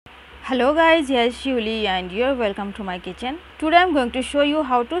Hello guys, here is Shiuly and you're welcome to my kitchen. Today I'm going to show you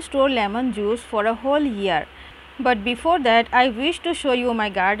how to store lemon juice for a whole year. But before that, I wish to show you my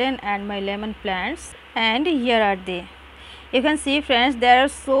garden and my lemon plants, and here are they. You can see friends, there are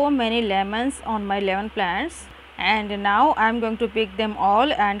so many lemons on my lemon plants, and now I'm going to pick them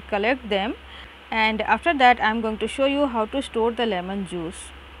all and collect them, and after that I'm going to show you how to store the lemon juice.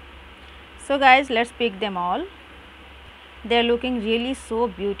 So guys, let's pick them all. They're looking really so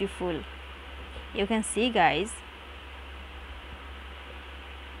beautiful. You can see guys.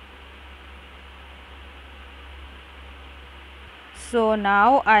 So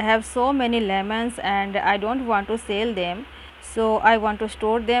now I have so many lemons and I don't want to sell them, so I want to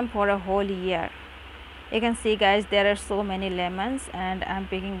store them for a whole year. You can see guys, there are so many lemons and I'm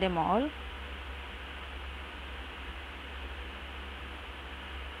picking them all.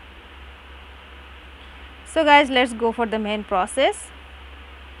 So guys, let's go for the main process.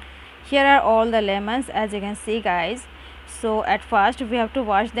 Here are all the lemons, as you can see guys. So at first we have to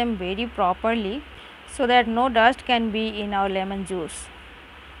wash them very properly so that no dust can be in our lemon juice.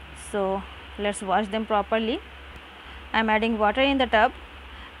 So let's wash them properly. I am adding water in the tub,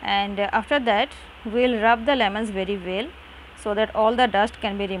 and after that we will rub the lemons very well so that all the dust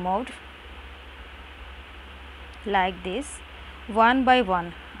can be removed, like this, one by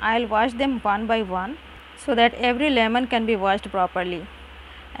one. I will wash them one by one so that every lemon can be washed properly.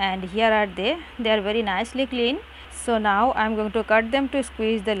 And here are they are very nicely clean. So now I am going to cut them to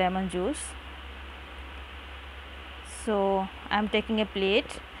squeeze the lemon juice. So I am taking a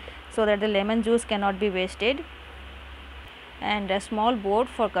plate so that the lemon juice cannot be wasted, and a small board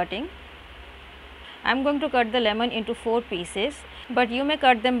for cutting. I am going to cut the lemon into 4 pieces, but you may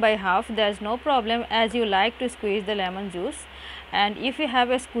cut them by half, there is no problem, as you like to squeeze the lemon juice. And if you have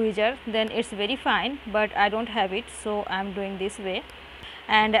a squeezer then it's very fine, but I don't have it, so I am doing this way.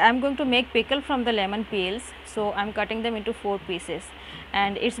 And I am going to make pickle from the lemon peels, so I am cutting them into 4 pieces,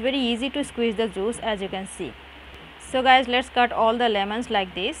 and it's very easy to squeeze the juice, as you can see. So guys, let's cut all the lemons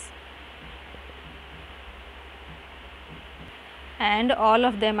like this, and all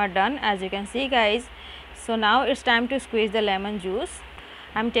of them are done, as you can see guys. So now it's time to squeeze the lemon juice.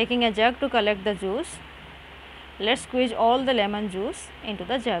 I am taking a jug to collect the juice. Let's squeeze all the lemon juice into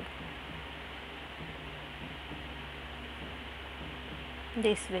the jug,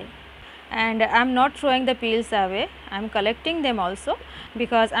 this way. And I am not throwing the peels away, I am collecting them also,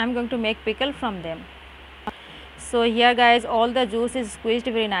 because I am going to make pickle from them. So here guys, all the juice is squeezed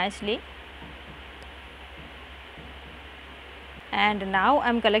very nicely, and now I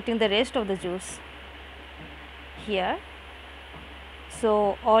am collecting the rest of the juice here.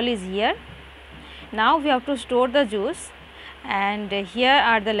 So all is here. Now we have to store the juice, and here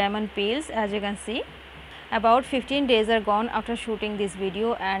are the lemon peels, as you can see. About 15 days are gone after shooting this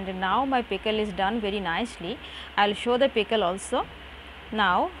video, and now my pickle is done very nicely. I will show the pickle also.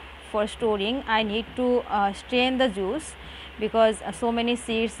 Now for storing, I need to strain the juice, because so many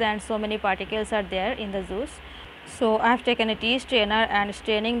seeds and so many particles are there in the juice. So I have taken a tea strainer and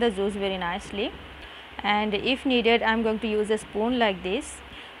straining the juice very nicely, and if needed I am going to use a spoon like this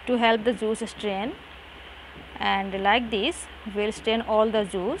to help the juice strain, and like this we will strain all the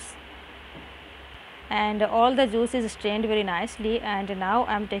juice, and all the juice is strained very nicely. And now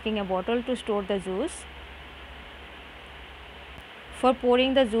I am taking a bottle to store the juice. For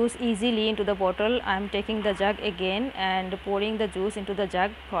pouring the juice easily into the bottle, I am taking the jug again and pouring the juice into the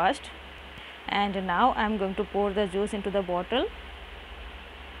jug first, and now I am going to pour the juice into the bottle.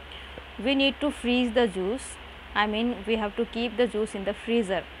 We need to freeze the juice, I mean we have to keep the juice in the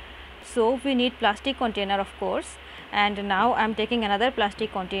freezer, so we need plastic container of course. And now I am taking another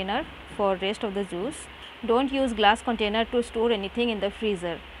plastic container for rest of the juice. Don't use glass container to store anything in the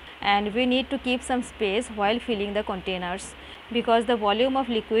freezer, and we need to keep some space while filling the containers, because the volume of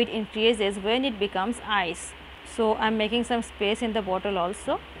liquid increases when it becomes ice. So I am making some space in the bottle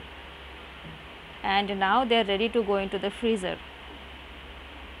also, and now they are ready to go into the freezer.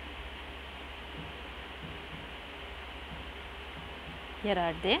 Here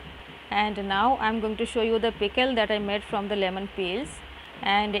are they. And now I am going to show you the pickle that I made from the lemon peels,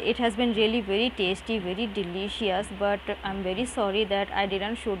 and it has been really very tasty, very delicious, but I am very sorry that I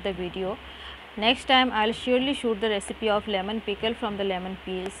didn't shoot the video. Next time I will surely shoot the recipe of lemon pickle from the lemon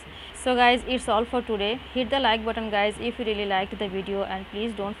peels. So guys, it's all for today. Hit the like button guys if you really liked the video, and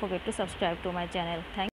please don't forget to subscribe to my channel. Thank you.